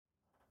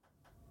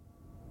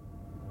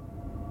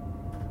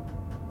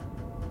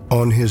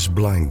On His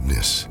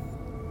Blindness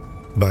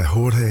by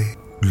Jorge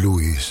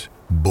Luis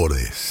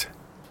Borges.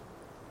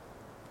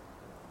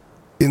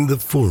 In the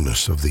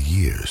fullness of the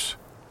years,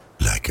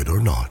 like it or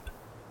not,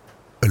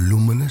 a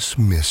luminous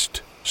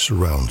mist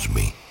surrounds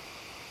me,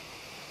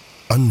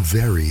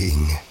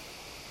 unvarying,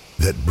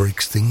 that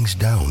breaks things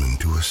down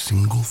into a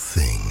single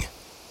thing,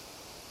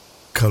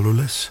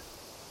 colorless,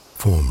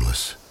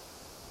 formless,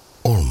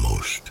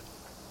 almost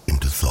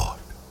into thought.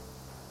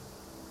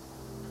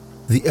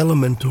 The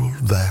elemental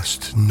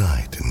vast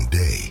night and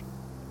day,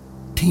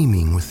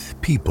 teeming with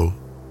people,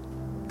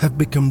 have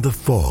become the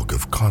fog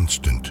of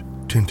constant,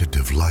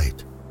 tentative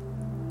light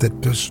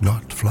that does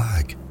not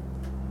flag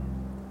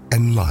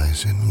and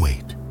lies in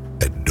wait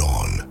at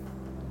dawn.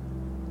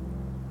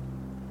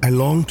 I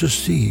long to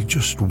see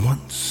just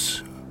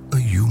once a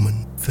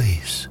human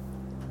face.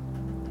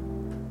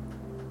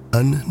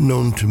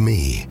 Unknown to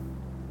me,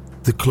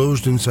 the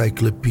closed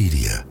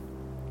encyclopedia,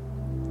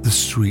 the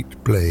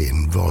sweet play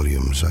in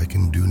volumes I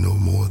can do no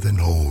more than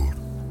hold.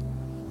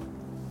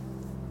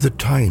 The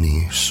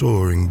tiny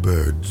soaring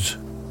birds,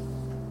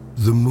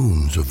 the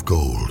moons of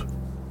gold.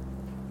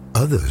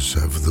 Others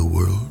have the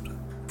world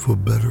for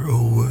better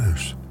or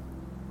worse.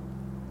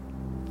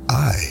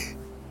 I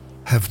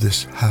have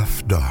this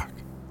half dark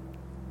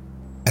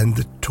and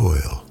the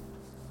toil